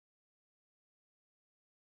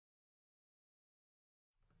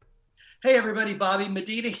Hey everybody, Bobby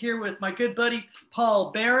Medina here with my good buddy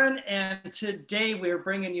Paul Barron, and today we're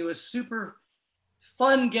bringing you a super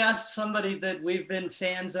fun guest, somebody that we've been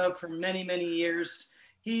fans of for many, many years.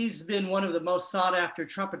 He's been one of the most sought after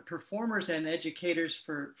trumpet performers and educators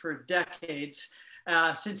for decades.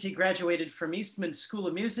 Since he graduated from Eastman School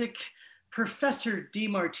of Music, Professor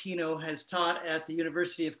DiMartino has taught at the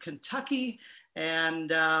University of Kentucky,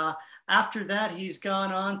 and after that, he's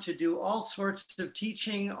gone on to do all sorts of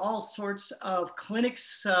teaching, all sorts of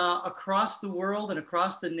clinics across the world and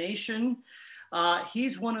across the nation.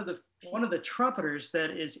 He's one of the trumpeters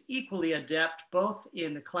that is equally adept both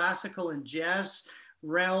in the classical and jazz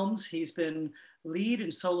realms. He's been lead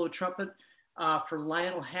and solo trumpet for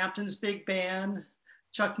Lionel Hampton's big band,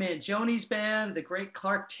 Chuck Mangioni's band, the great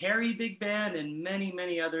Clark Terry big band, and many,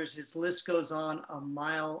 many others. His list goes on a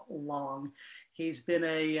mile long. He's been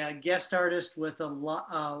a guest artist with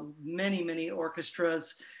many, many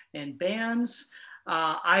orchestras and bands.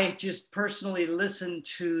 I just personally listened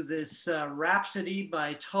to this Rhapsody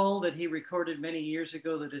by Tull that he recorded many years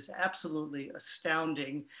ago that is absolutely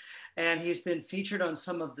astounding. And he's been featured on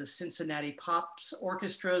some of the Cincinnati Pops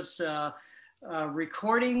Orchestra's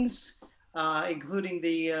recordings, including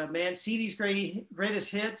the Mancini's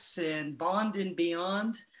Greatest Hits and Bond and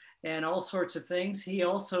Beyond and all sorts of things. He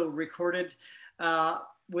also recorded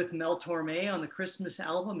with Mel Torme on the Christmas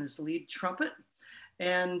album as lead trumpet.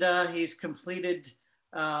 And he's completed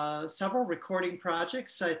several recording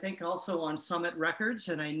projects, I think also on Summit Records.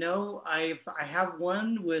 And I know I have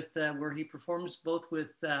one with where he performs both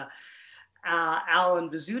with Alan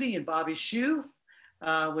Vizzuti and Bobby Shew,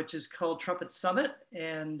 which is called Trumpet Summit.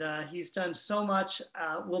 And he's done so much.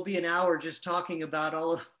 We'll be an hour just talking about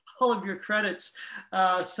all of your credits.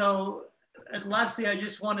 So lastly, I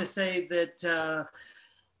just want to say that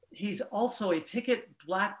he's also a Pickett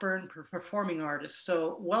Brass performing artist.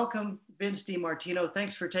 So welcome, Vince DiMartino.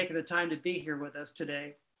 Thanks for taking the time to be here with us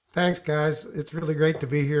today. Thanks, guys. It's really great to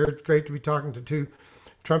be here. It's great to be talking to two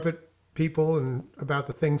trumpet people and about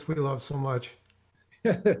the things we love so much.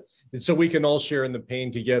 So we can all share in the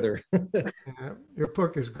pain together. Yeah, your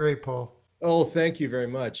book is great, Paul. Oh, thank you very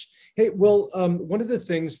much. Hey, well, one of the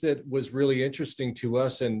things that was really interesting to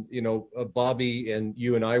us, and Bobby and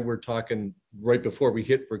you and I were talking right before we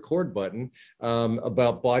hit record button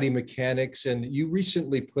about body mechanics, and you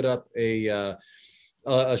recently put up a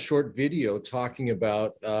short video talking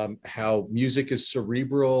about how music is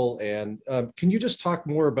cerebral, and can you just talk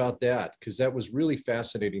more about that? Because that was really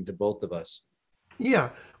fascinating to both of us. Yeah,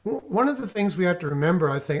 one of the things we have to remember,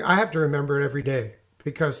 I think, I have to remember it every day,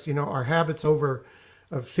 because our habits over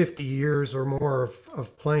of 50 years or more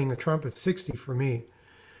of playing the trumpet, 60 for me,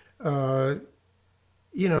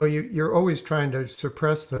 you're always trying to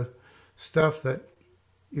suppress the stuff that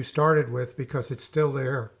you started with because it's still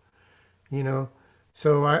there,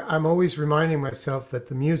 so I'm always reminding myself that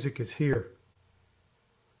the music is here.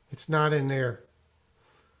 It's not in there.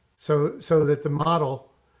 So that the model,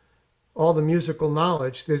 all the musical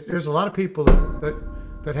knowledge, there's a lot of people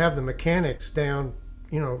that have the mechanics down,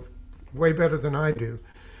 way better than I do.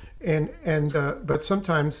 But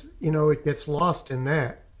sometimes, it gets lost in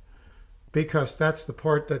that, because that's the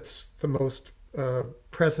part that's the most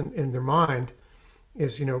present in their mind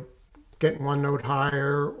is, getting one note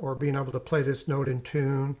higher or being able to play this note in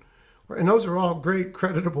tune. And those are all great,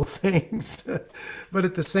 creditable things. But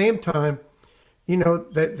at the same time,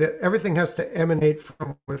 that everything has to emanate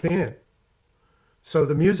from within. So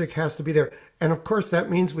the music has to be there. And of course,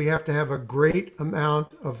 that means we have to have a great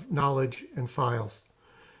amount of knowledge and files.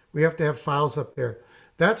 We have to have files up there.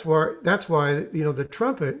 That's why, the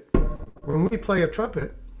trumpet, when we play a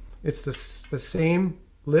trumpet, it's the same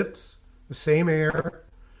lips, the same air,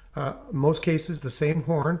 in most cases, the same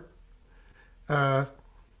horn.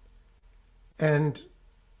 And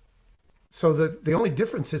so the only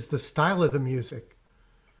difference is the style of the music,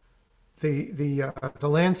 the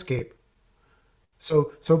landscape.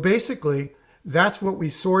 So basically, that's what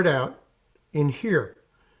we sort out in here.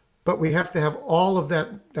 But we have to have all of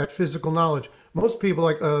that physical knowledge. Most people,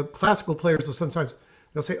 like classical players, will sometimes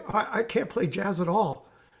they'll say, I can't play jazz at all.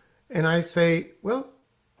 And I say, well,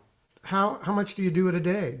 how much do you do it a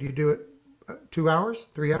day? Do you do it 2 hours,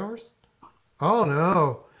 3 hours? Oh,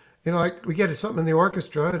 no. Like we get something in the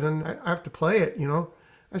orchestra and then I have to play it,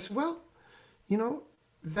 I said, well, you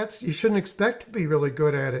shouldn't expect to be really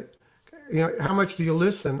good at it. How much do you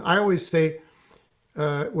listen? I always say,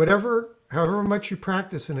 however much you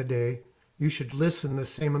practice in a day, you should listen the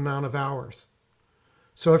same amount of hours.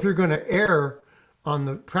 So if you're going to err on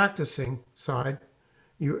the practicing side,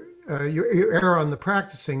 you err on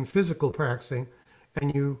the physical practicing,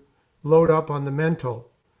 and you load up on the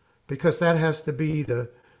mental. because that has to be the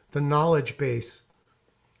knowledge base.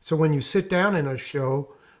 So when you sit down in a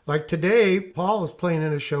show, like today, Paul is playing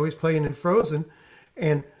in a show, he's playing in Frozen.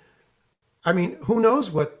 And I mean, who knows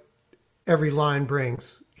what every line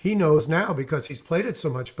brings? He knows now because he's played it so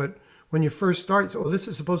much. But when you first start, oh, this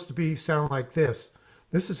is supposed to be sound like this.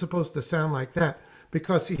 This is supposed to sound like that,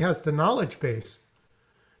 because he has the knowledge base.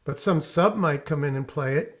 But some sub might come in and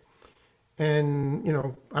play it. And, you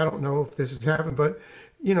know, I don't know if this has happened, but,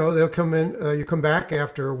 you know, they'll come in, you come back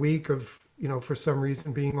after a week of, you know, for some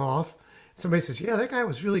reason being off. Somebody says, yeah, that guy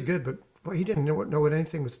was really good, but boy, he didn't know what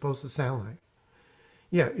anything was supposed to sound like.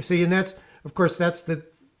 Yeah, you see, and that's, of course, that's the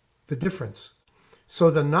difference. So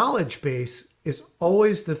the knowledge base is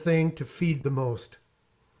always the thing to feed the most.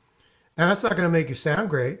 And that's not going to make you sound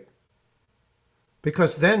great,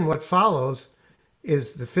 because then what follows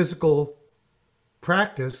is the physical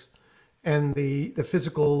practice and the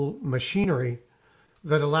physical machinery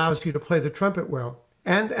that allows you to play the trumpet well,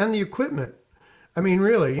 and the equipment. I mean,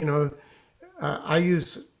 really, you know, I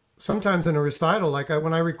use sometimes in a recital, like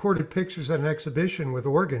when I recorded pictures at an exhibition with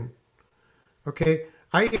organ, okay,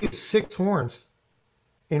 I used 6 horns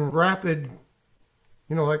in rapid,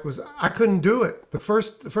 you know, I couldn't do it. The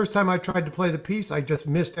first time I tried to play the piece, I just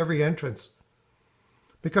missed every entrance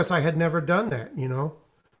because I had never done that, you know.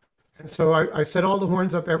 And so I set all the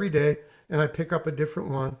horns up every day, and I pick up a different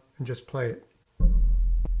one and just play it.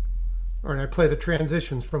 Or I play the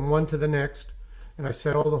transitions from one to the next, and I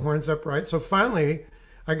set all the horns up right. So finally,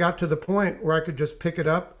 I got to the point where I could just pick it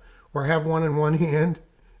up or have one in one hand,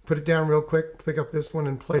 put it down real quick, pick up this one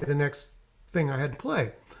and play the next thing I had to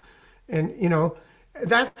play. And, you know,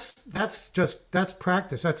 that's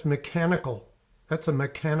practice. That's mechanical. That's a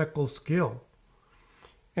mechanical skill.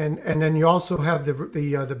 And then you also have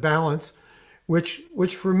the balance, which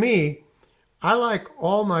for me, I like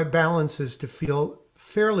all my balances to feel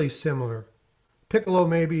fairly similar. Piccolo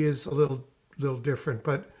maybe is a little different,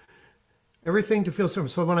 but everything to feel similar.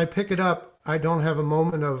 So when I pick it up, I don't have a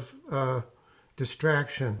moment of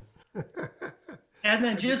distraction. And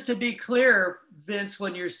then just to be clear, Vince,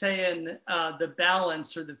 when you're saying the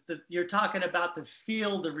balance, or you're talking about the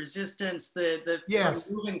feel, the resistance, yes.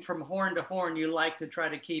 from moving from horn to horn, you like to try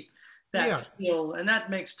to keep that feel, and that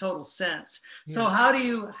makes total sense. Yeah. So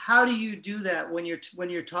how do you do that when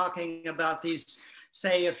you're talking about these,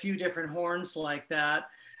 say, a few different horns like that?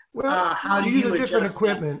 Well, how do you use different adjust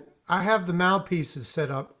equipment? that? I have the mouthpieces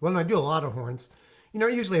set up. Well, I do a lot of horns. You know,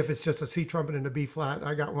 usually if it's just a C trumpet and a B flat,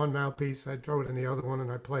 I got one mouthpiece, I throw it in the other one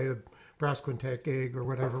and I play a brass quintet gig or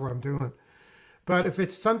whatever I'm doing. But if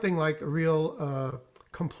it's something like a real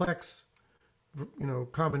complex, you know,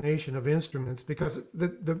 combination of instruments, because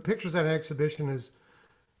the pictures at an exhibition is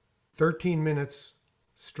 13 minutes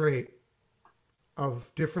straight of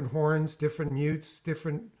different horns, different mutes,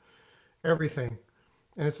 different everything.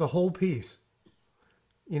 And it's the whole piece.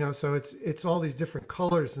 You know, so it's all these different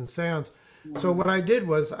colors and sounds. So what I did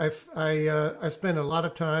was I spent a lot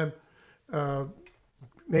of time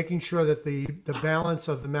making sure that the balance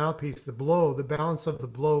of the mouthpiece, the balance of the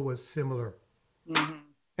blow was similar. Mm-hmm.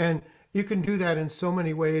 And you can do that in so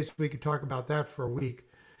many ways. We could talk about that for a week.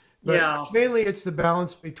 But mainly it's the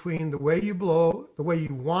balance between the way you blow, the way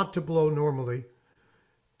you want to blow normally,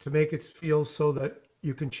 to make it feel so that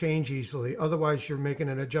you can change easily. Otherwise, you're making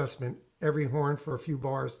an adjustment every horn for a few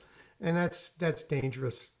bars, and that's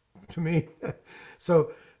dangerous to me.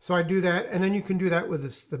 So I do that, and then you can do that with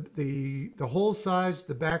the whole size,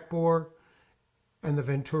 the back bore, and the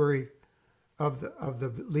venturi of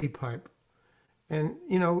the lead pipe. And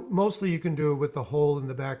you know, mostly you can do it with the hole in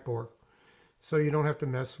the back bore, so you don't have to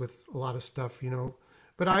mess with a lot of stuff, you know.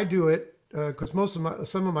 But I do it because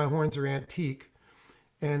some of my horns are antique,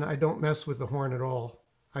 and I don't mess with the horn at all.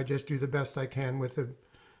 I just do the best I can with the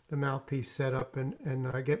mouthpiece set up, and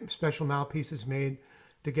I get special mouthpieces made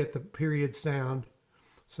to get the period sound,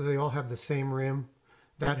 so they all have the same rim.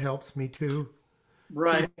 That helps me too.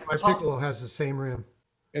 Right. My piccolo has the same rim.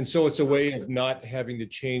 And so it's a way of not having to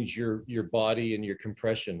change your body and your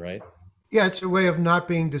compression, right? Yeah, it's a way of not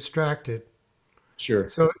being distracted. Sure.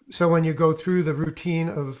 So when you go through the routine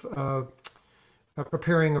of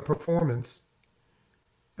preparing a performance,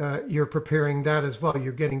 you're preparing that as well.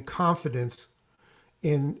 You're getting confidence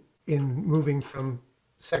in moving from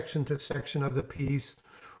section to section of the piece,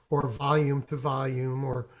 or volume to volume,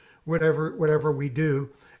 or whatever we do.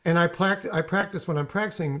 And I practice when I'm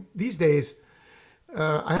practicing these days.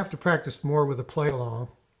 I have to practice more with a play along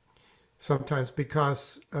sometimes,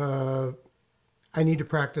 because I need to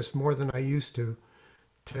practice more than I used to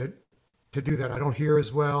do that. I don't hear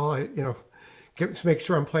as well. Make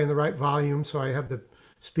sure I'm playing the right volume. So I have the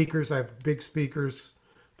speakers. I have big speakers,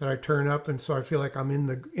 that I turn up, and so I feel like I'm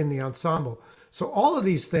in the ensemble. So all of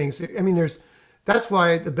these things, I mean, that's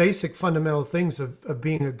why the basic fundamental things of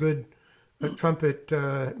being a good trumpet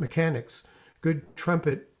mechanics, good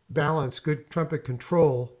trumpet balance, good trumpet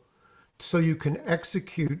control, so you can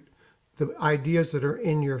execute the ideas that are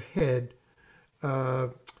in your head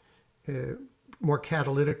more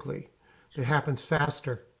catalytically. It happens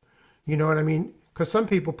faster. You know what I mean? Because some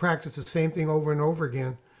people practice the same thing over and over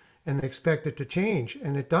again and they expect it to change,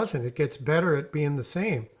 and it doesn't. It gets better at being the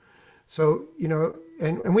same. So, you know,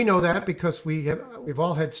 and we know that because we've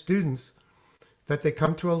all had students that they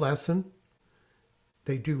come to a lesson,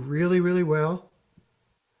 they do really, really well,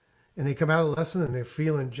 and they come out of the lesson and they're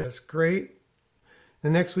feeling just great.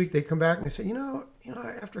 The next week they come back and they say,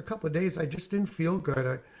 after a couple of days, I just didn't feel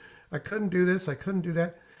good. I couldn't do this. I couldn't do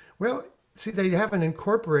that. Well, see, they haven't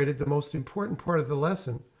incorporated the most important part of the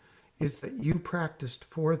lesson is that you practiced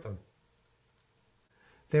for them.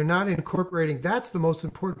 They're not incorporating. That's the most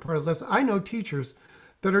important part of the lesson. I know teachers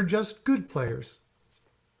that are just good players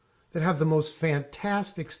that have the most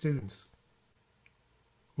fantastic students.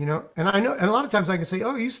 You know, and I know, and a lot of times I can say,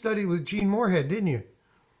 oh, you studied with Jean Moorhead, didn't you?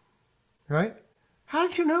 Right? How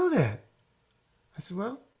did you know that? I said,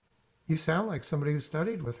 well, you sound like somebody who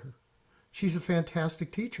studied with her. She's a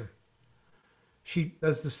fantastic teacher. She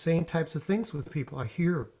does the same types of things with people. I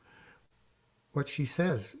hear what she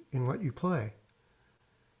says in what you play.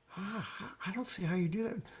 I don't see how you do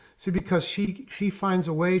that. See, because she finds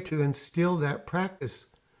a way to instill that practice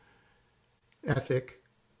ethic.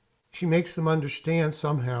 She makes them understand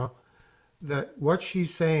somehow that what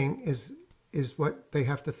she's saying is what they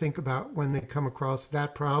have to think about when they come across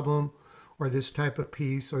that problem or this type of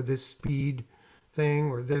piece or this speed thing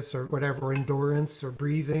or this or whatever, endurance or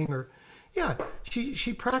breathing or, yeah,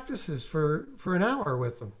 she practices for an hour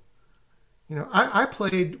with them. You know, I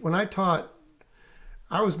played, when I taught,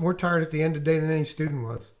 I was more tired at the end of the day than any student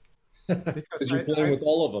was. Because you're playing with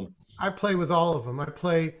all of them. I play with all of them. I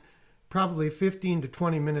play probably 15 to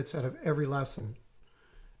 20 minutes out of every lesson.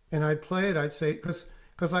 And I'd play it, I'd say, because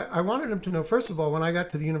I wanted them to know, first of all, when I got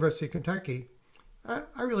to the University of Kentucky,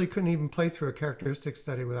 I really couldn't even play through a characteristic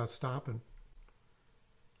study without stopping.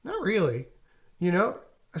 Not really. You know,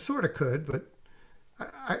 I sort of could, but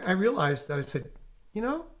I realized that I said, you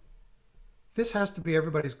know, this has to be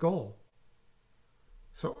everybody's goal.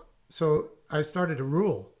 So I started a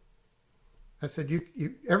rule. I said,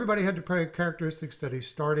 everybody had to play a characteristic study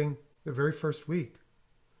starting the very first week.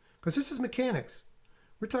 Because this is mechanics.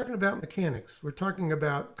 We're talking about mechanics. We're talking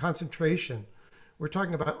about concentration. We're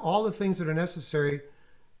talking about all the things that are necessary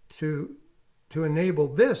to enable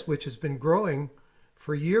this, which has been growing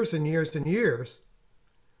for years and years and years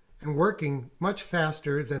and working much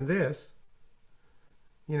faster than this,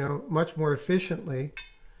 you know, much more efficiently.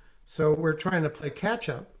 So we're trying to play catch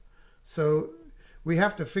up. So we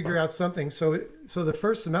have to figure out something. So the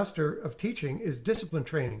first semester of teaching is discipline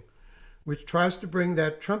training, which tries to bring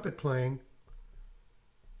that trumpet playing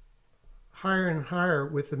higher and higher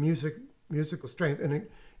with the musical strength, and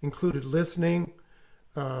it included listening.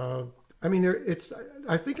 I mean,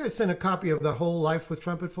 I think I sent a copy of the whole Life with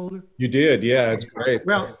Trumpet folder. You did, yeah, it's great.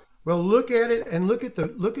 Well, look at it and look at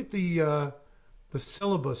the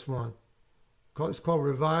syllabus one. It's called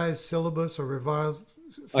Revised Syllabus or Revised.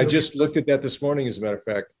 I just looked at that this morning, as a matter of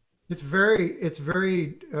fact. It's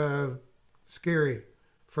very scary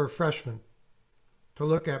for freshmen to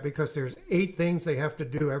look at because there's 8 things they have to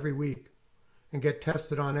do every week and get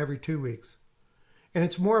tested on every 2 weeks. And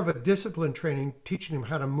it's more of a discipline training, teaching them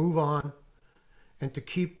how to move on and to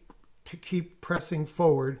keep pressing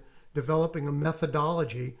forward, developing a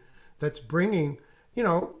methodology that's bringing, you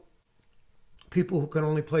know, people who can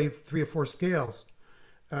only play 3 or 4 scales.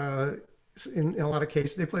 In a lot of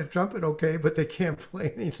cases, they play trumpet okay, but they can't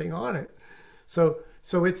play anything on it. So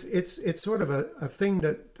it's sort of a thing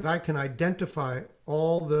that I can identify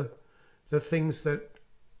all the things that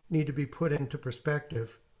need to be put into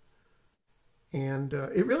perspective. And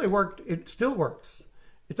it really worked. It still works.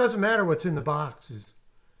 It doesn't matter what's in the boxes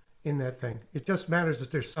in that thing. It just matters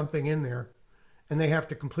that there's something in there, and they have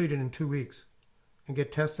to complete it in 2 weeks and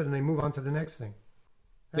get tested, and they move on to the next thing.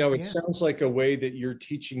 Now, it sounds like a way that you're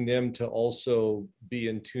teaching them to also be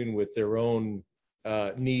in tune with their own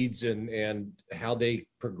needs and how they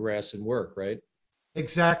progress and work, right?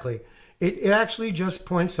 Exactly. It actually just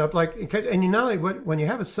points up like, and you not only when you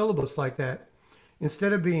have a syllabus like that,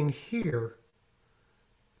 instead of being here,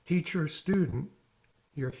 teacher, student,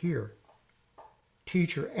 you're here.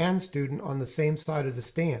 Teacher and student on the same side of the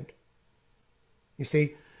stand. You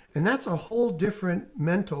see, and that's a whole different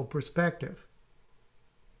mental perspective.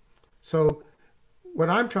 So what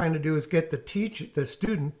I'm trying to do is get the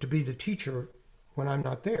student to be the teacher when I'm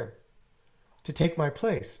not there, to take my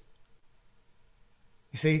place.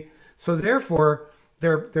 You see, so therefore,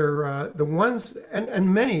 they're the ones,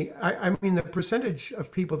 and many. I mean, the percentage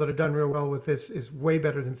of people that have done real well with this is way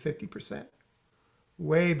better than 50%.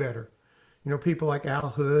 Way better. You know, people like Al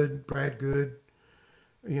Hood, Brad Good.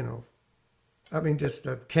 You know, I mean, just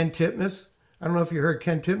Ken Titmus. I don't know if you heard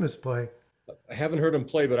Ken Titmus play. I haven't heard him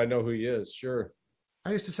play, but I know who he is. Sure.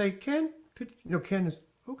 I used to say, Ken, Ken is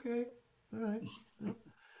okay, all right.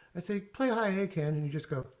 I'd say, play high A, Ken, and you just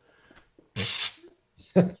go.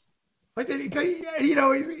 Like that, you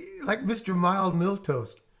know, he's like Mr. Mild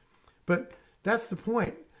Milquetoast. But that's the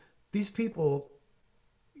point. These people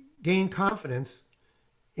gain confidence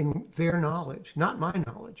in their knowledge, not my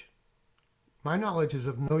knowledge. My knowledge is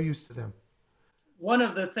of no use to them. One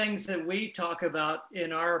of the things that we talk about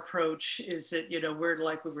in our approach is that, you know, we're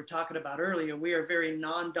like we were talking about earlier, we are very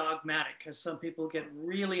non-dogmatic, because some people get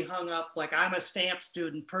really hung up. Like, I'm a stamp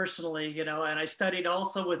student personally, you know, and I studied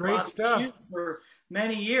also with Great Bobby stuff for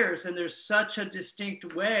many years, and there's such a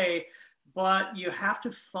distinct way, but you have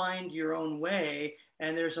to find your own way.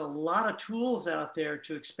 And there's a lot of tools out there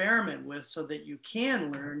to experiment with so that you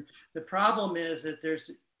can learn. The problem is that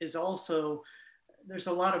there's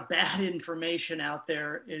a lot of bad information out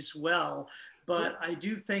there as well. But I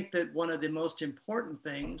do think that one of the most important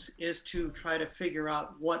things is to try to figure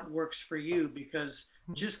out what works for you, because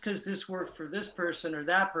just because this worked for this person or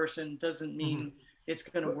that person doesn't mean it's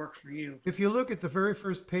going to work for you. If you look at the very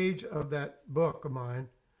first page of that book of mine,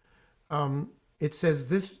 it says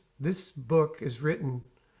this book is written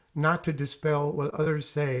not to dispel what others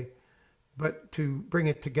say, but to bring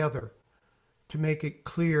it together, to make it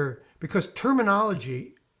clear, because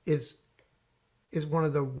terminology is one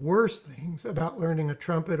of the worst things about learning a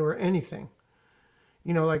trumpet or anything.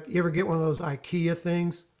 You know, like, you ever get one of those IKEA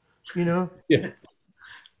things, you know? Yeah.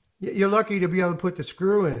 You're lucky to be able to put the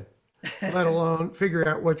screw in, let alone figure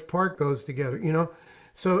out which part goes together, you know?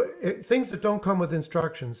 So things that don't come with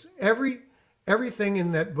instructions, everything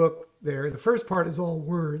in that book there, the first part is all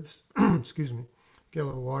words. Excuse me, get a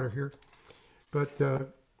little water here. But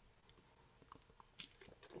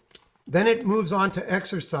then it moves on to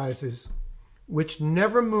exercises, which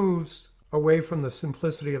never moves away from the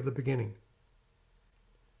simplicity of the beginning.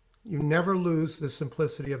 You never lose the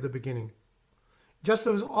simplicity of the beginning. Just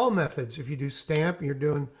as all methods, if you do stamp, you're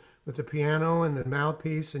doing with the piano and the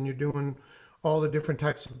mouthpiece, and you're doing all the different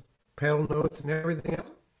types of pedal notes and everything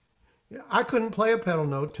else. I couldn't play a pedal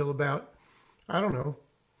note till about, I don't know,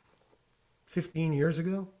 15 years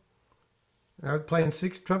ago. And I was playing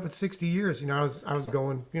trumpet 60 years. You know, I was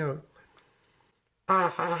going, you know,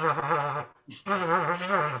 I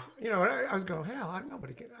was going, hell,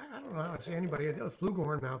 nobody can, I don't know how to say anybody, a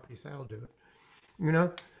flugelhorn mouthpiece, that'll do it, you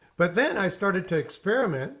know. But then I started to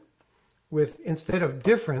experiment with, instead of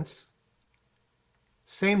difference,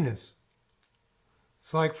 sameness.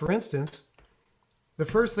 So, like, for instance, the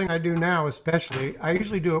first thing I do now, especially, I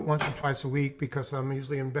usually do it once or twice a week because I'm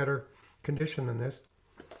usually in better condition than this.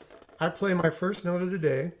 I play my first note of the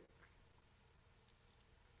day.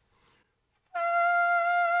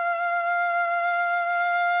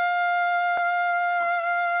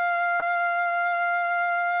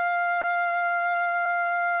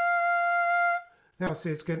 Now, see,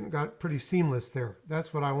 it's got pretty seamless there.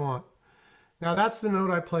 That's what I want. Now, that's the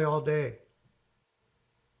note I play all day.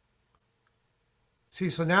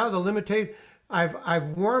 See, so now the limitation, I've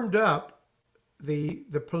warmed up the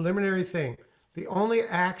preliminary thing. The only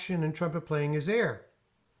action in trumpet playing is air,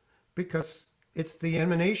 because it's the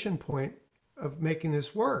emanation point of making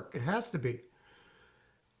this work. It has to be.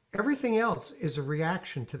 Everything else is a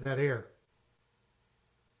reaction to that air.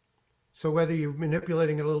 So whether you're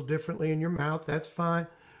manipulating it a little differently in your mouth, that's fine.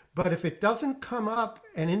 But if it doesn't come up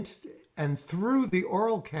and through the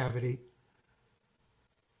oral cavity,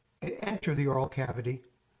 enter the oral cavity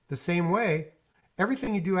the same way,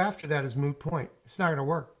 everything you do after that is moot point. It's not going to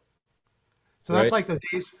work. So that's like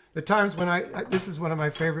the times when this is one of my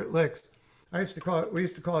favorite licks. We used to call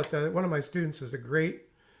it, one of my students is a great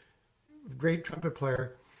trumpet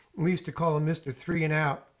player. We used to call him Mr. 3 and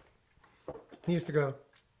Out. He used to go.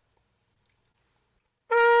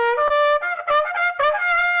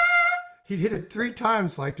 He'd hit it 3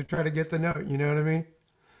 times, like, to try to get the note, you know what I mean?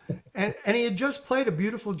 And he had just played a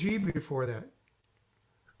beautiful G before that.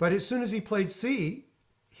 But as soon as he played C,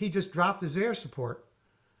 he just dropped his air support.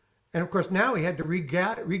 And of course, now he had to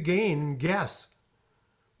regain and guess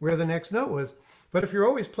where the next note was. But if you're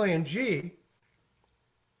always playing G,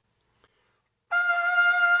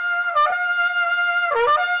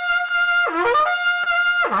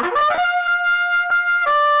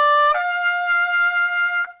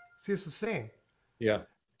 just the same. Yeah.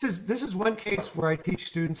 This is one case where I teach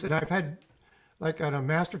students, and I've had, like on a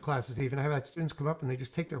master classes even, I've had students come up and they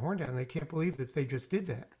just take their horn down and they can't believe that they just did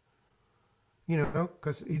that. You know,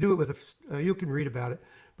 because you do it with you can read about it,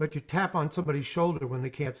 but you tap on somebody's shoulder when they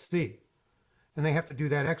can't see. And they have to do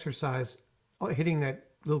that exercise, hitting that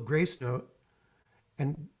little grace note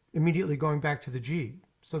and immediately going back to the G.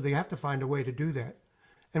 So they have to find a way to do that.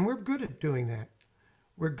 And we're good at doing that.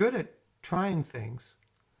 We're good at trying things.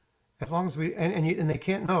 As long as we, and they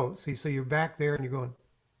can't know. See, so you're back there and you're going,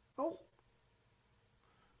 oh.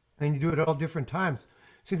 And you do it at all different times.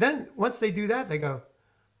 See, then once they do that, they go,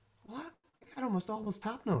 what? I got almost all those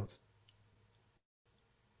top notes.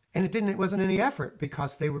 And it wasn't any effort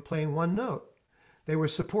because they were playing one note. They were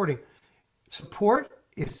supporting. Support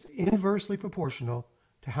is inversely proportional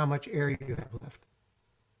to how much air you have left.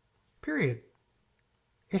 Period.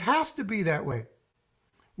 It has to be that way.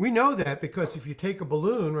 We know that because if you take a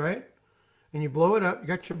balloon, right, and you blow it up, you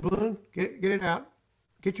got your balloon, get it out,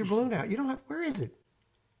 get your balloon out. You don't have, where is it?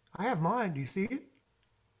 I have mine. Do you see it?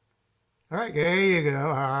 All right, there you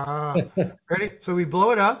go. Ready? So we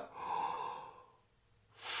blow it up.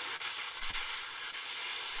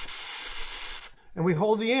 And we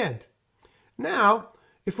hold the end. Now,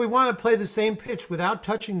 if we want to play the same pitch without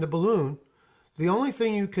touching the balloon, the only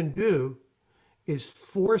thing you can do is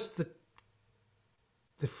force the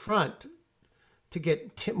front to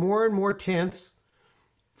get more and more tense,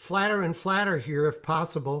 flatter and flatter here if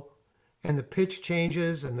possible, and the pitch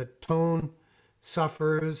changes and the tone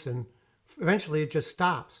suffers, and eventually it just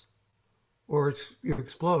stops, or you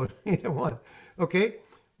explode, either one, okay?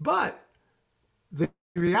 But the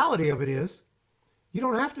reality of it is, you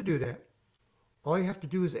don't have to do that. All you have to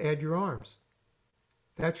do is add your arms.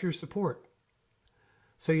 That's your support.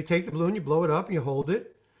 So you take the balloon, you blow it up, you hold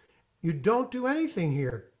it. You don't do anything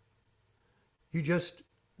here. You just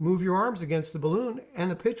move your arms against the balloon and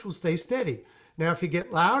the pitch will stay steady. Now, if you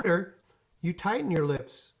get louder, you tighten your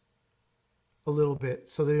lips a little bit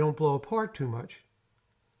so they don't blow apart too much.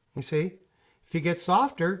 You see? If you get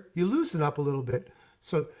softer, you loosen up a little bit.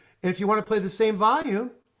 So, and if you want to play the same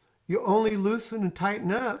volume, you only loosen and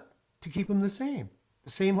tighten up to keep them the same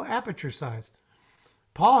aperture size.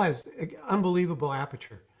 Paul has unbelievable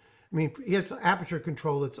aperture. I mean, he has aperture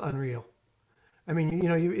control that's unreal. I mean, you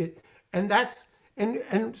know,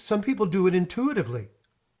 and some people do it intuitively.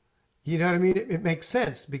 You know what I mean? It makes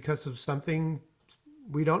sense because of something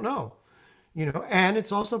we don't know, you know, and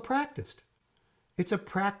it's also practiced. It's a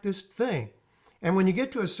practiced thing. And when you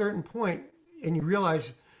get to a certain point and you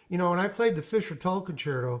realize, you know, when I played the Fischer-Tull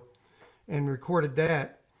Concerto and recorded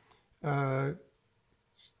that, I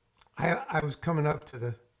was coming up to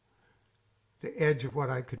the edge of what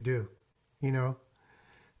I could do, you know?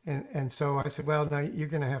 And so I said, well, now you're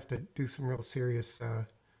going to have to do some real serious,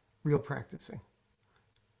 real practicing,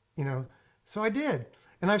 you know? So I did.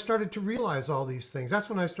 And I started to realize all these things. That's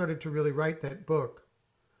when I started to really write that book,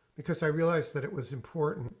 because I realized that it was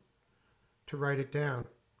important to write it down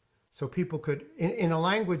so people could, in a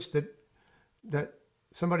language that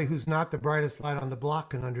somebody who's not the brightest light on the block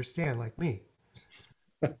can understand, like me.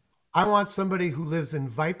 I want somebody who lives in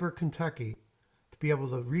Viper, Kentucky, to be able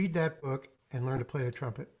to read that book and learn to play the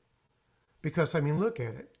trumpet. Because, I mean, look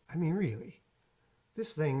at it. I mean, really,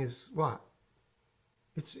 this thing is what?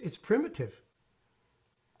 It's primitive.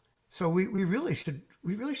 So we really should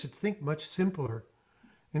think much simpler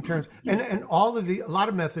in terms, and a lot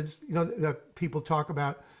of methods, you know, that people talk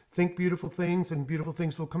about, think beautiful things and beautiful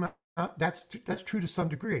things will come out. That's true to some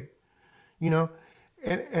degree, you know,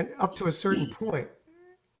 and up to a certain point.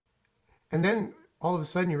 And then all of a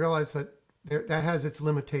sudden you realize that that has its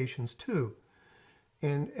limitations too.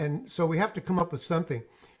 And so we have to come up with something.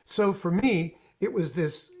 So for me, it was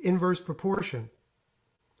this inverse proportion.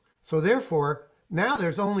 So therefore, now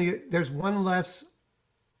there's one less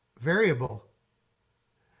variable.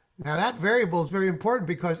 Now that variable is very important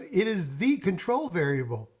because it is the control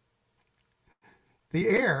variable. The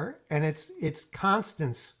air and its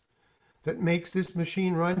constants that makes this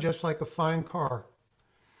machine run just like a fine car.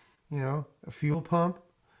 You know, a fuel pump,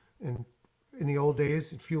 and in the old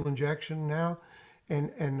days, fuel injection now,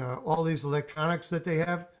 and all these electronics that they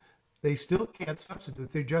have, they still can't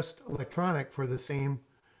substitute. They're just electronic for the same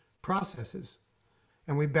processes,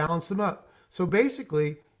 and we balance them up. So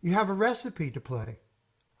basically, you have a recipe to play.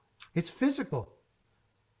 It's physical.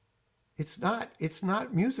 It's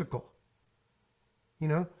not musical. You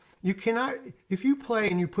know, you cannot, if you play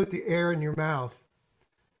and you put the air in your mouth,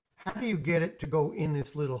 how do you get it to go in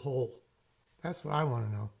this little hole? That's what I want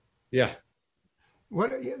to know. Yeah.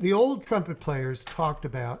 What the old trumpet players talked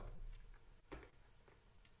about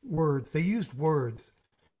words. They used words.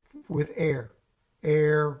 with air.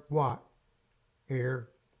 Air what? Air.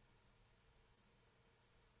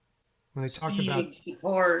 When they talk about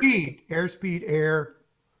support. speed, airspeed, air,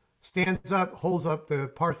 stands up, holds up the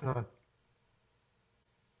Parthenon.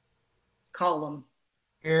 Column.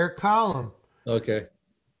 Air column. Okay.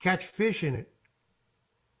 Catch fish in it.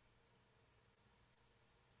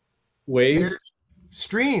 Wave. Air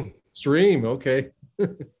stream. Stream. Okay.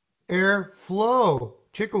 Air flow.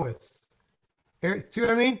 Chickowitz. Air, see what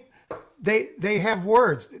I mean? They have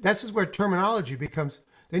words. This is where terminology becomes.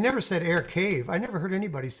 They never said air cave. I never heard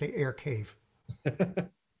anybody say air cave.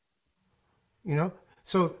 You know?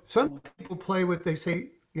 So some people play with, they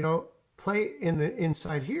say, you know, play in the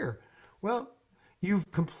inside here. Well, you've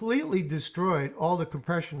completely destroyed all the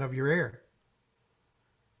compression of your air.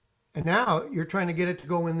 And now you're trying to get it to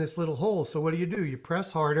go in this little hole. So what do? You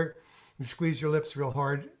press harder, you squeeze your lips real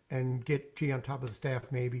hard and get G on top of the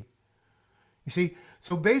staff maybe. You see?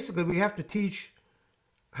 So basically we have to teach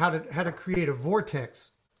how to create a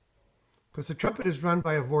vortex, because the trumpet is run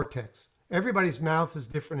by a vortex. Everybody's mouth is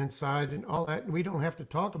different inside and all that. And we don't have to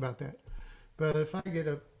talk about that. But if I get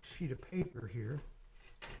a sheet of paper here,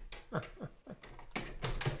 out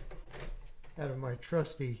of my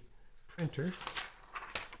trusty printer,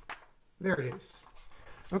 there it is.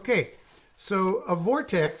 Okay, so a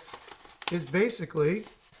vortex is basically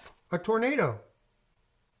a tornado.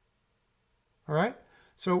 All right,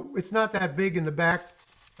 so it's not that big in the back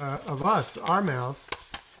of us, our mouths.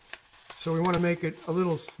 So we want to make it a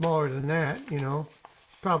little smaller than that, you know,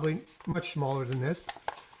 probably much smaller than this.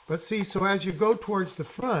 But see, so as you go towards the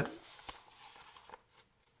front,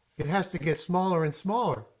 it has to get smaller and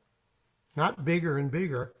smaller, not bigger and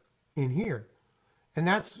bigger in here. And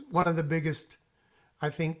that's one of the biggest,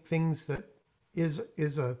 I think, things that is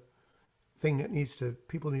a thing that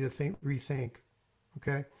people need to rethink,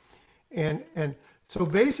 okay? And so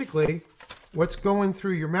basically, what's going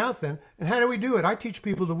through your mouth then, and how do we do it? I teach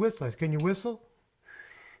people to whistle. Can you whistle?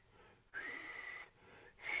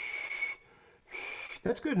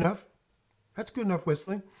 That's good enough. That's good enough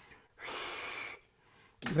whistling.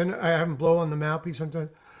 Then I have them blow on the mouthpiece sometimes.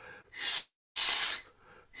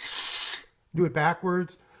 Do it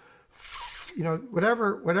backwards. You know,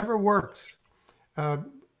 whatever works.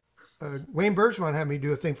 Wayne Bergeron had me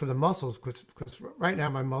do a thing for the muscles, because right now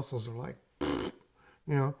my muscles are like,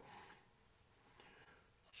 you know.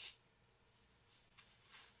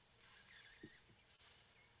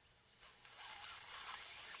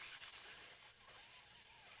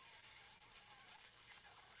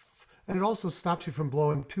 And it also stops you from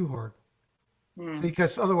blowing too hard,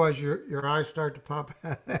 because otherwise your eyes start to pop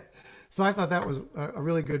out. So I thought that was a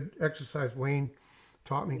really good exercise Wayne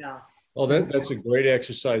taught me. Yeah. Oh, that's a great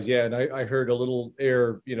exercise. Yeah, and I heard a little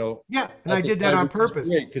air, you know. Yeah, and I did that on purpose.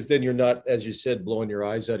 Because then you're not, as you said, blowing your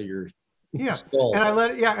eyes out of your skull.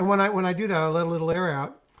 And and when I do that, I let a little air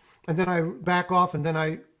out, and then I back off, and then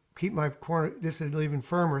I keep my corner. This is even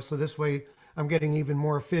firmer, so this way I'm getting even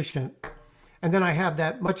more efficient. And then I have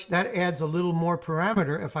that adds a little more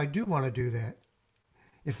parameter if I do want to do that,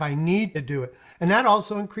 if I need to do it. And that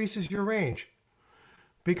also increases your range,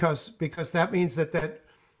 because that means that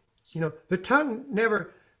you know, the tongue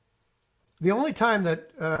never, the only time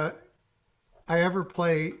that I ever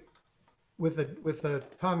play with the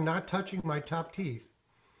tongue not touching my top teeth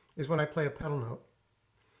is when I play a pedal note,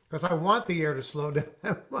 because I want the air to slow down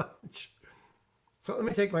that much. So let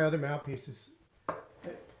me take my other mouthpieces.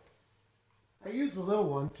 I use the little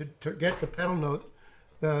one to get the pedal note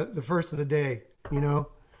the first of the day, you know,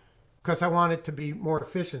 because I want it to be more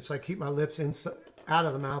efficient. So I keep my lips out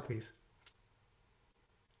of the mouthpiece.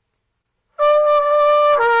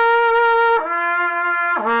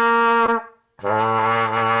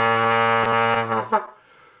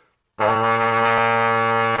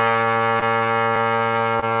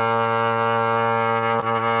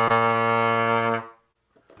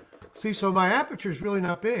 See, so my aperture is really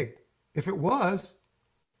not big. If it was,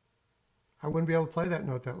 I wouldn't be able to play that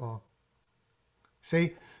note that long.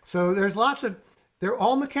 See, so there's they're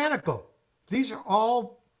all mechanical. These are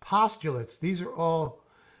all postulates. These are all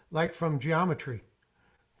like from geometry.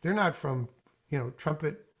 They're not from, you know,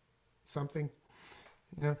 trumpet something.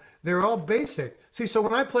 You know, they're all basic. See, so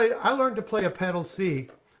when I learned to play a pedal C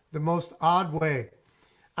the most odd way.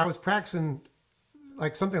 I was practicing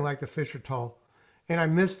like something like the Fisher Tull, and I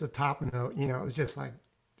missed the top note. You know, it was just like,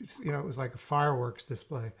 you know, it was like a fireworks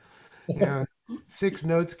display. You know, 6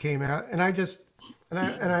 notes came out, and I just, and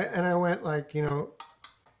I went like, you know,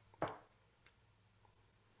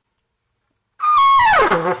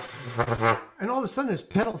 and all of a sudden this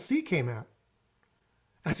pedal C came out.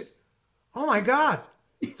 And I said, "Oh my God,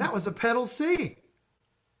 that was a pedal C."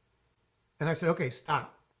 And I said, okay,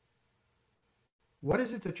 stop. What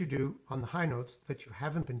is it that you do on the high notes that you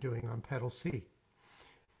haven't been doing on pedal C?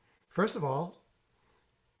 First of all,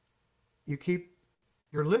 you keep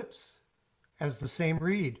your lips as the same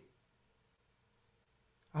reed.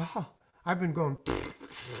 I've been going,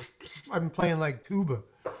 I've been playing like tuba.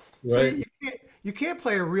 Right. So you can't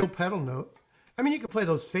play a real pedal note. I mean, you can play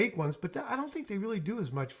those fake ones, but I don't think they really do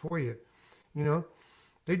as much for you. You know,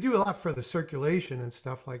 they do a lot for the circulation and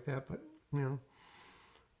stuff like that, but you know.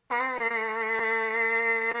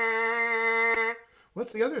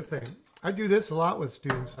 What's the other thing? I do this a lot with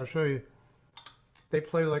students. I'll show you. They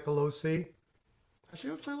play like a low C. I say,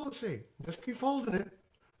 let's play low C. Just keep holding it.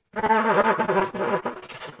 I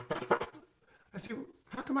say,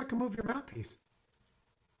 how come I can move your mouthpiece?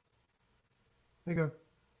 They go,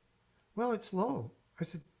 well, it's low. I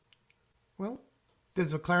said, well,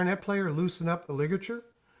 does a clarinet player loosen up the ligature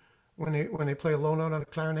when they play a low note on a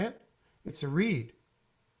clarinet? It's a reed.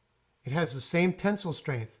 It has the same tensile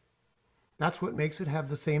strength. That's what makes it have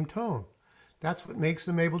the same tone. That's what makes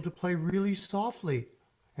them able to play really softly.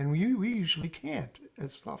 And we usually can't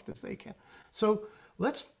as soft as they can. So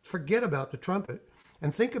let's forget about the trumpet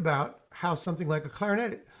and think about how something like a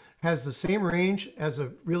clarinet has the same range as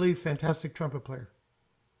a really fantastic trumpet player.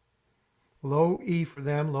 Low E for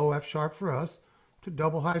them, low F sharp for us, to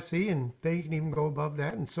double high C, and they can even go above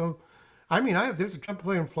that. And so, I mean, there's a trumpet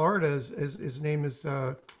player in Florida. His name is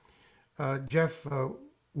Jeff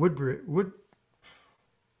Wooldridge.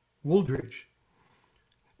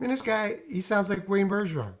 I mean, this guy, he sounds like Wayne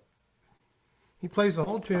Bergeron. He plays the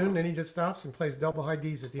whole tune, then he just stops and plays double high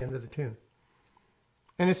Ds at the end of the tune.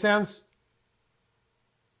 And it sounds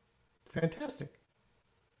fantastic.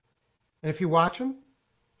 And if you watch him,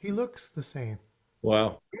 he looks the same.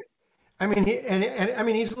 Wow. I mean, I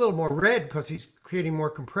mean, he's a little more red because he's creating more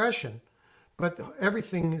compression, but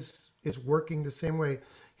everything is working the same way.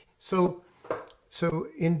 So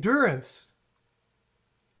endurance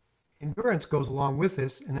goes along with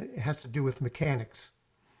this, and it has to do with mechanics.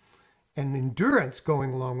 And endurance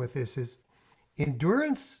going along with this is,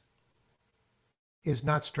 endurance is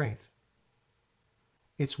not strength.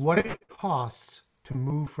 It's what it costs to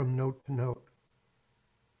move from note to note.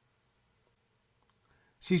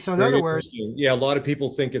 See, so in other words, yeah, a lot of people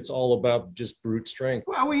think it's all about just brute strength.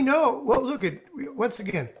 well, we know. Well, look at, once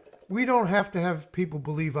again, we don't have to have people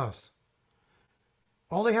believe us.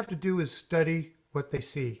 All they have to do is study what they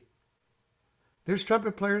see. There's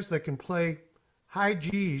trumpet players that can play high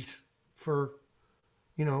G's for,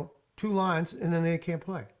 2 lines, and then they can't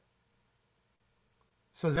play.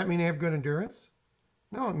 So does that mean they have good endurance?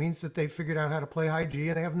 No, it means that they figured out how to play high G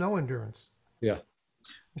and they have no endurance. Yeah.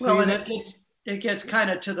 Well, and it gets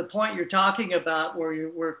kind of to the point you're talking about, where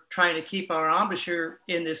we're trying to keep our embouchure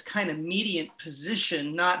in this kind of median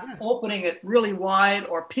position, not opening it really wide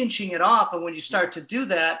or pinching it off. And when you start to do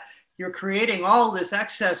that, you're creating all this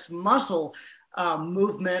excess muscle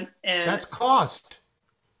movement, and that's cost.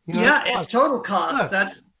 It's total cost. Look,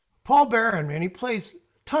 That's Paul Barron, man. He plays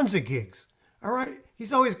tons of gigs. All right,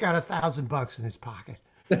 he's always got $1,000 in his pocket.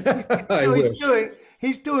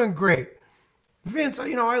 He's doing great. Vince,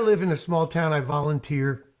 I live in a small town. I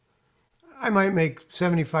volunteer. I might make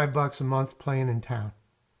 $75 a month playing in town.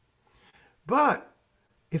 But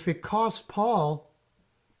if it costs Paul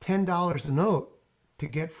 $10 a note to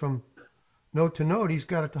get from note to note, he's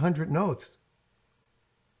got 100 notes.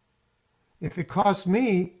 If it costs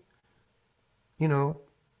me,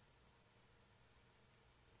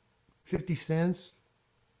 50 cents,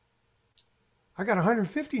 I got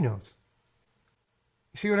 150 notes.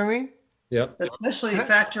 You see what I mean? Yeah. especially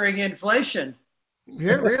factoring inflation.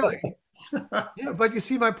 Yeah, really. But you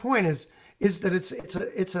see, my point is that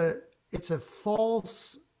it's a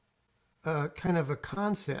false kind of a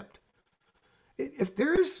concept. If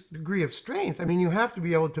there is a degree of strength, I mean, you have to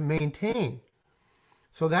be able to maintain.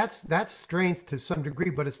 So that's strength to some degree,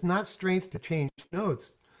 but it's not strength to change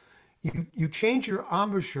notes. You change your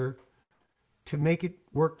embouchure to make it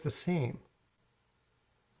work the same,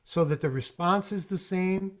 so that the response is the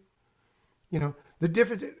same. The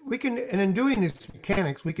difference we can, and in doing these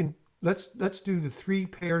mechanics, we can let's do the 3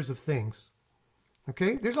 pairs of things.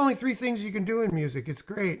 Okay, there's only 3 things you can do in music. It's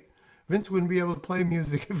great. Vince wouldn't be able to play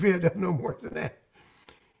music if he had done no more than that.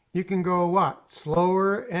 You can go what?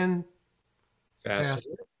 Slower and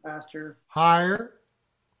Faster, higher,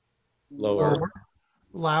 lower,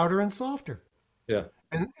 louder, and softer. Yeah.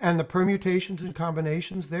 And the permutations and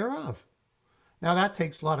combinations thereof. Now that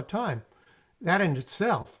takes a lot of time, that in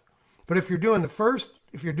itself. But if you're doing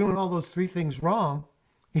all those 3 things wrong,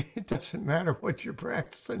 it doesn't matter what you're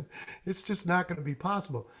practicing. It's just not going to be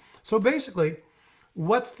possible. So basically,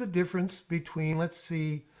 what's the difference between, let's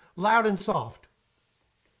see, loud and soft?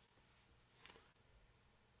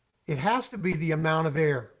 It has to be the amount of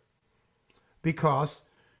air, because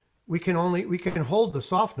we can hold the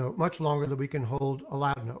soft note much longer than we can hold a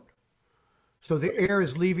loud note. So the air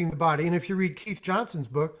is leaving the body. And if you read Keith Johnson's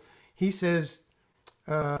book, he says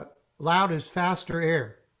loud is faster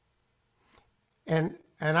air. And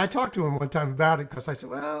I talked to him one time about it, because I said,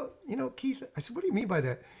 well, Keith, I said, what do you mean by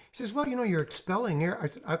that? He says, well, you're expelling air. I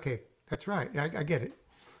said, okay, that's right. I get it.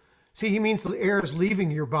 See, he means the air is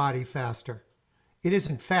leaving your body faster. It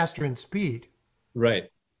isn't faster in speed.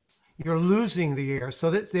 Right. You're losing the air.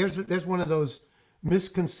 So there's one of those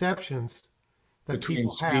misconceptions that Between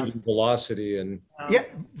people speed have. and velocity and Yeah,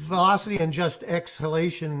 velocity and just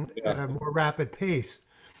exhalation at a more rapid pace,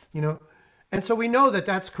 And so we know that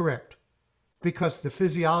that's correct, because the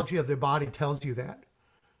physiology of the body tells you that.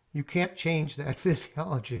 You can't change that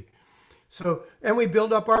physiology. So, and we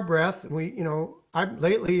build up our breath. And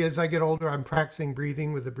lately, as I get older, I'm practicing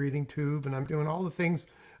breathing with the breathing tube, and I'm doing all the things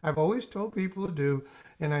I've always told people to do.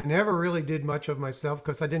 And I never really did much of myself,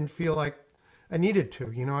 because I didn't feel like I needed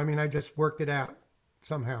to, I just worked it out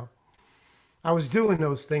somehow. I was doing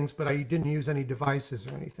those things, but I didn't use any devices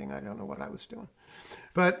or anything. I don't know what I was doing.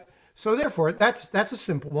 But so therefore, that's a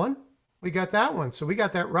simple one. We got that one. So we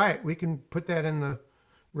got that right. We can put that in the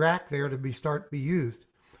rack there to be used.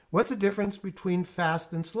 What's the difference between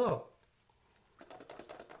fast and slow?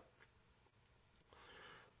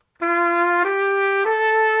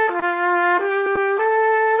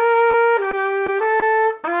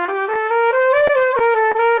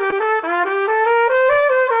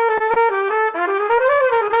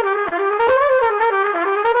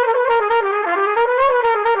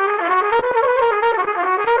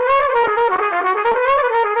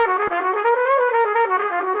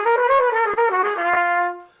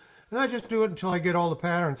 And I just do it until I get all the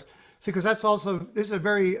patterns. See, because this is a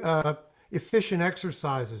very efficient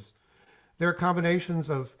exercises. There are combinations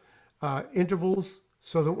of intervals,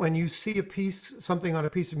 so that when you see something on a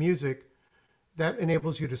piece of music, that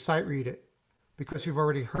enables you to sight read it, because you've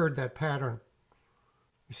already heard that pattern.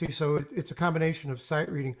 You see, so it's a combination of sight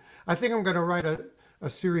reading. I think I'm going to write a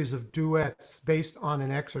series of duets based on an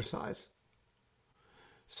exercise.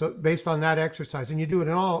 So based on that exercise, and you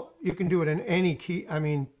can do it in any key. I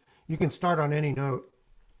mean, you can start on any note.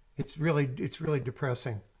 It's really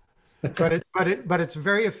depressing, but it's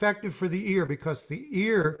very effective for the ear, because the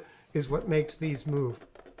ear is what makes these move,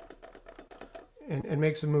 and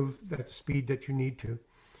makes them move at the speed that you need to.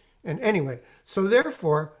 And anyway, so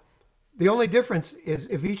therefore, the only difference is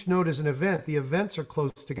if each note is an event, the events are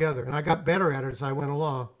close together. And I got better at it as I went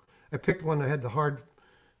along. I picked one that had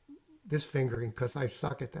this fingering, because I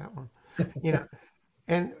suck at that one,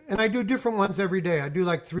 And I do different ones every day. I do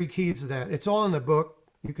like 3 keys of that. It's all in the book.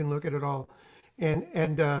 You can look at it all. And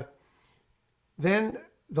then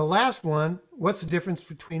the last one, what's the difference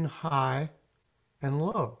between high and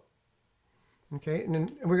low? Okay, and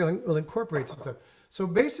then we'll incorporate some stuff. So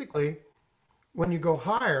basically, when you go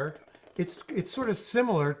higher, it's sort of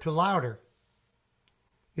similar to louder.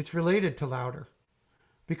 It's related to louder,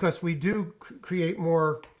 because we do create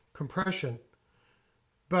more compression,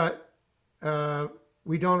 but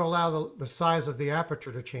we don't allow the size of the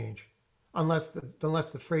aperture to change, unless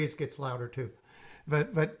the phrase gets louder too.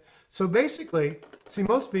 But so basically, see,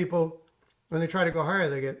 most people, when they try to go higher,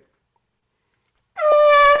 they get.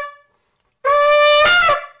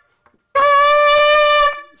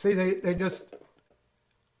 See, they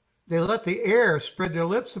let the air spread their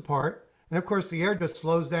lips apart, and of course the air just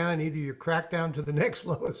slows down, and either you crack down to the next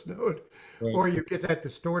lowest note, right, or you get that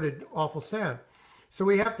distorted, awful sound. So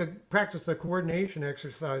we have to practice the coordination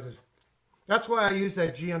exercises. That's why I use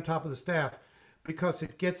that G on top of the staff, because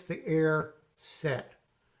it gets the air set.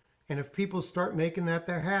 And if people start making that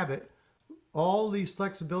their habit, all these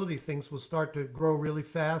flexibility things will start to grow really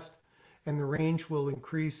fast, and the range will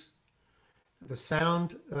increase. The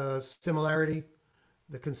sound similarity,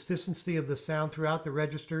 the consistency of the sound throughout the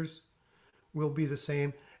registers will be the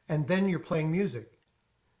same. And then you're playing music,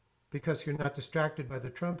 because you're not distracted by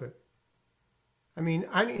the trumpet. I mean,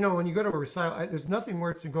 when you go to a recital, there's nothing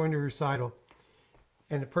worse than going to a recital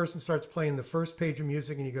and the person starts playing the first page of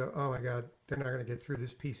music and you go, oh my God, they're not going to get through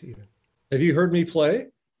this piece even. Have you heard me play?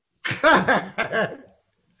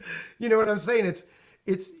 You know what I'm saying? It's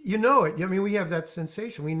it. I mean, we have that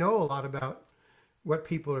sensation. We know a lot about what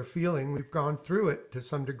people are feeling. We've gone through it to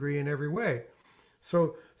some degree in every way.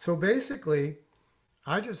 So basically,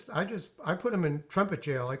 I put them in trumpet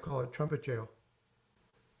jail. I call it trumpet jail.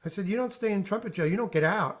 I said, you don't stay in trumpet jail. You don't get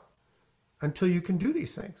out until you can do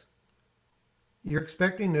these things. You're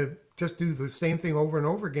expecting to just do the same thing over and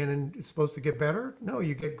over again and it's supposed to get better. No,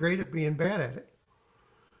 you get great at being bad at it.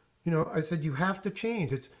 You know, I said, you have to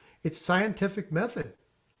change. It's scientific method.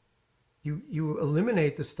 You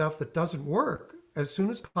eliminate the stuff that doesn't work as soon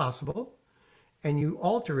as possible, and you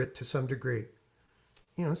alter it to some degree.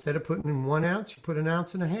 You know, instead of putting in 1 ounce, you put 1.5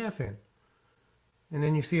 ounces in. And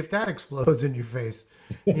then you see if that explodes in your face.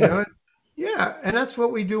 You know, yeah, and that's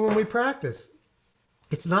what we do when we practice.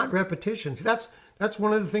 It's not repetitions. That's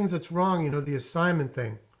one of the things that's wrong, you know, the assignment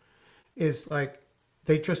thing. Is like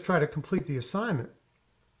they just try to complete the assignment.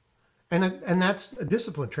 And that's a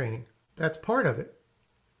discipline training. That's part of it.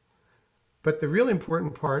 But the really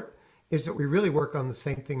important part is that we really work on the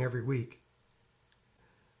same thing every week.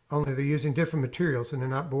 Only they're using different materials and they're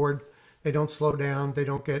not bored. They don't slow down. They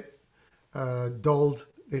don't get dulled.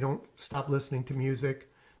 They don't stop listening to music.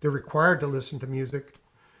 They're required to listen to music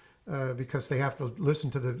because they have to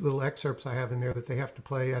listen to the little excerpts I have in there that they have to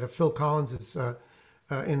play out of Phil Collins's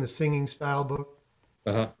in the singing style book.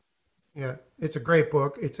 Uh-huh. Yeah, it's a great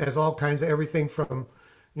book. It has all kinds of everything from,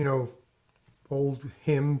 you know, old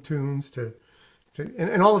hymn tunes to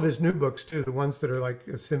and all of his new books too, the ones that are like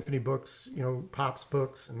symphony books, you know, pops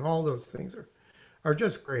books, and all those things are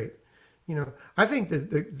just great. You know, I think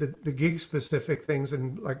the gig specific things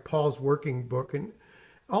and like Paul's working book and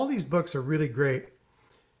all these books are really great.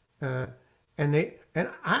 And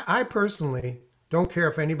I personally don't care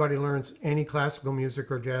if anybody learns any classical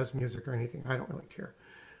music or jazz music or anything. I don't really care.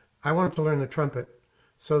 I want them to learn the trumpet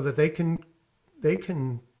so that they can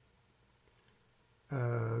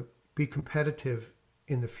be competitive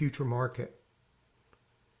in the future market,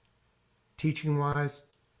 teaching wise,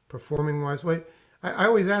 performing wise. Wait, I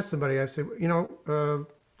always ask somebody, I say, you know,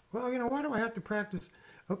 well, you know, why do I have to practice?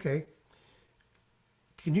 Okay,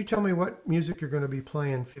 can you tell me what music you're going to be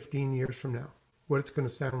playing 15 years from now, what it's going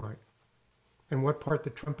to sound like, and what part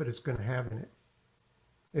the trumpet is going to have in it,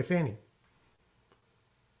 if any?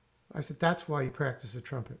 I said, that's why you practice the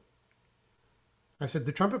trumpet. I said,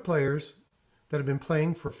 the trumpet players that have been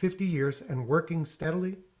playing for 50 years and working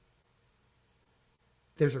steadily,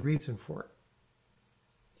 there's a reason for it.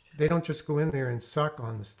 They don't just go in there and suck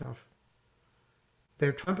on the stuff.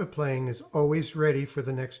 Their trumpet playing is always ready for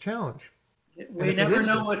the next challenge. We never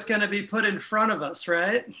know what's going to be put in front of us,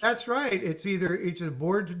 right? That's right. It's either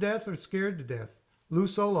bored to death or scared to death. Lou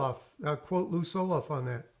Soloff, I'll quote Lou Soloff on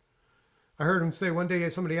that. I heard him say one day,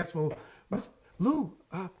 somebody asked, well, Lou,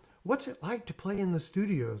 what's it like to play in the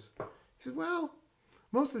studios? He said, well,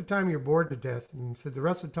 most of the time you're bored to death. And he said, the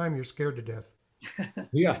rest of the time you're scared to death.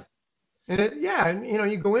 Yeah. And and you know,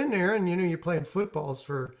 you go in there and, you know, you're playing footballs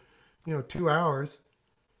for, you know, 2 hours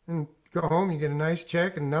and go home, you get a nice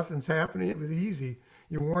check and nothing's happening. It was easy.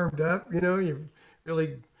 You warmed up, you know, you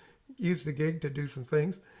really used the gig to do some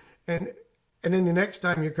things. And then the next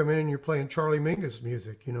time you come in and you're playing Charlie Mingus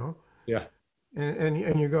music, you know? Yeah. And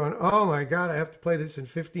you're going, oh my God, I have to play this in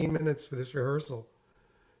 15 minutes for this rehearsal,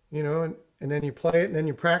 you know, and then you play it and then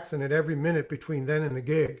you're practicing it every minute between then and the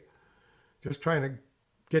gig, just trying to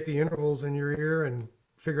get the intervals in your ear and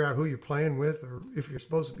figure out who you're playing with or if you're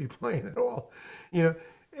supposed to be playing at all, you know.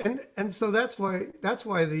 And so that's why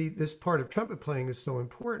this part of trumpet playing is so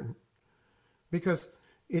important, because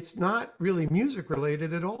it's not really music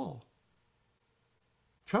related at all.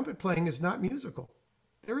 Trumpet playing is not musical.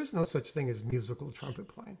 There is no such thing as musical trumpet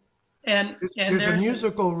playing. And there's a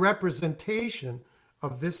musical representation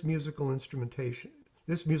of this musical instrumentation,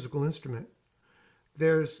 this musical instrument.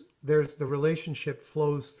 There's the relationship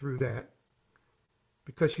flows through that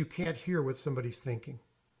because you can't hear what somebody's thinking.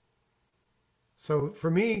 So for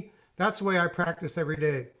me, that's the way I practice every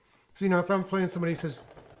day. So, you know, if I'm playing, somebody says,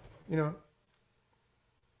 you know,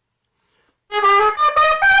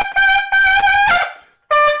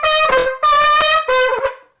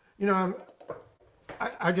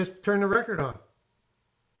 I just turn the record on,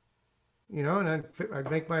 you know, and I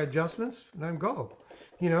make my adjustments and I go,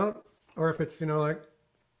 you know, or if it's, you know, like,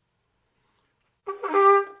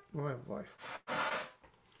 oh boy.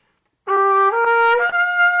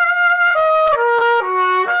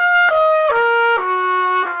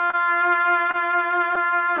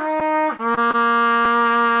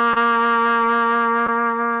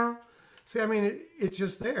 See, I mean, it's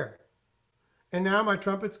just there. And now my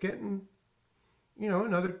trumpet's getting, you know,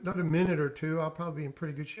 another minute or two, I'll probably be in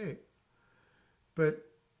pretty good shape. But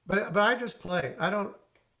I just play.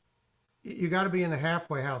 You got to be in the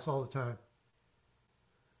halfway house all the time.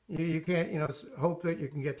 You can't, you know, hope that you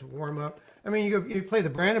can get to warm up. I mean, you play the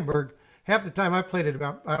Brandenburg, half the time I played it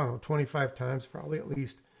about, I don't know, 25 times probably at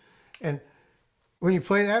least. And when you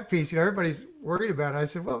play that piece, you know, everybody's worried about it. I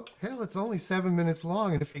said, well, hell, it's only 7 minutes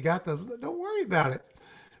long. And if you got those, don't worry about it.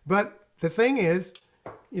 But the thing is,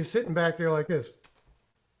 you're sitting back there like this.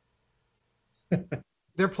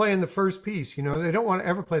 They're playing the first piece, you know. They don't want to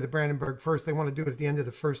ever play the Brandenburg first. They want to do it at the end of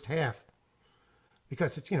the first half.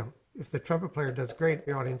 Because it's, you know, if the trumpet player does great,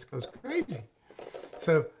 the audience goes crazy.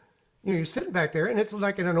 So, you know, you're sitting back there, and it's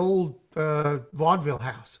like in an old vaudeville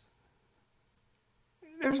house.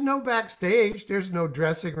 There's no backstage. There's no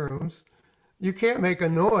dressing rooms. You can't make a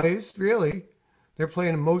noise, really. They're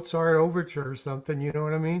playing a Mozart overture or something, you know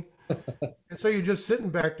what I mean? And so you're just sitting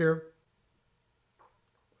back there.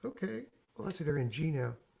 Okay, well, let's see, they're in G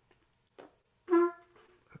now.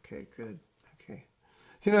 Okay, good. Okay.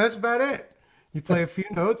 You know, that's about it. You play a few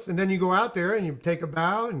notes, and then you go out there and you take a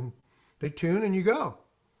bow, and they tune, and you go.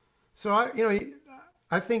 So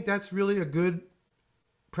I think that's really a good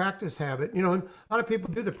practice habit. You know, and a lot of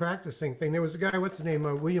people do the practicing thing. There was a guy, what's his name?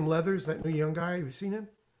 William Leathers, that new young guy. Have you seen him?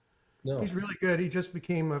 No. He's really good. He just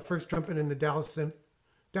became first trumpet in the Dallas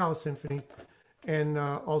Symphony, and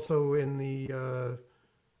also in the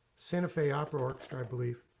Santa Fe Opera Orchestra, I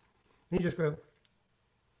believe. He just goes.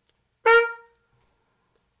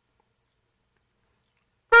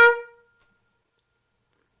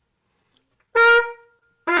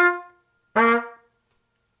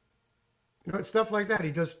 You know, stuff like that. He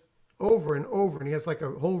just over and over, and he has like a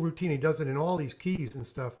whole routine. He does it in all these keys and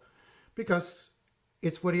stuff because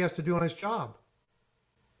it's what he has to do on his job.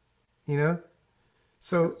 You know?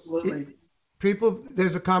 So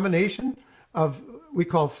there's a combination of, we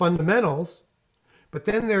call fundamentals, but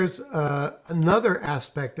then there's another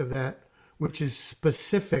aspect of that, which is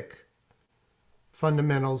specific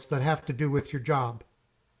fundamentals that have to do with your job.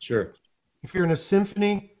 Sure. If you're in a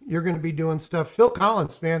symphony, you're going to be doing stuff. Phil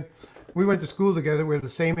Collins, man, we went to school together. We're the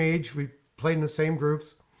same age. We played in the same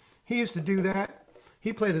groups. He used to do that.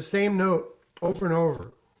 He'd play the same note over and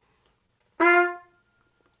over.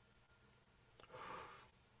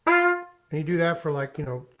 And he'd do that for like,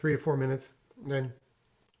 3 or 4 minutes. And then,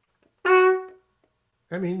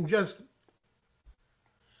 I mean,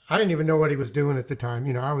 I didn't even know what he was doing at the time.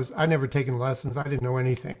 You know, I'd never taken lessons. I didn't know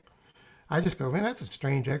anything. I just go, man, that's a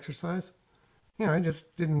strange exercise. You know, it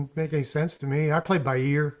just didn't make any sense to me. I played by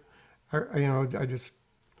ear. I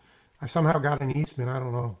somehow got an Eastman. I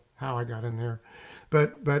don't know how I got in there,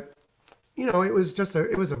 but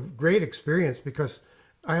it was a great experience because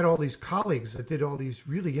I had all these colleagues that did all these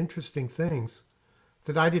really interesting things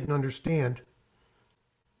that I didn't understand.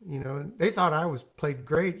 You know, they thought I played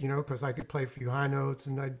great, because I could play a few high notes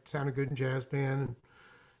and I sounded good in jazz band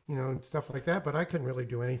and, and stuff like that, but I couldn't really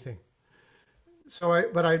do anything. So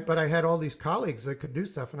I had all these colleagues that could do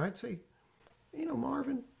stuff, and I'd say,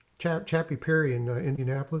 Marvin, Chappie Perry in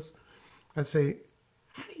Indianapolis, I'd say,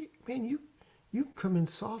 how do you, man, you come in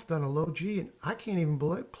soft on a low G, and I can't even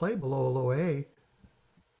play below a low A.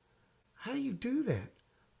 How do you do that?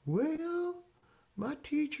 Well, my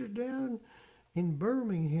teacher down in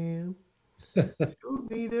Birmingham showed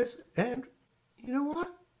me this, and you know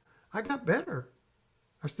what? I got better.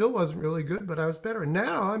 I still wasn't really good, but I was better. And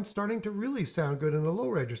now I'm starting to really sound good in the low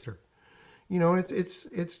register.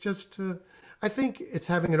 It's just, I think it's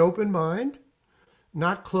having an open mind,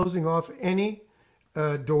 not closing off any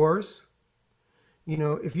doors.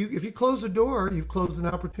 If you close a door, you've closed an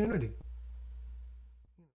opportunity.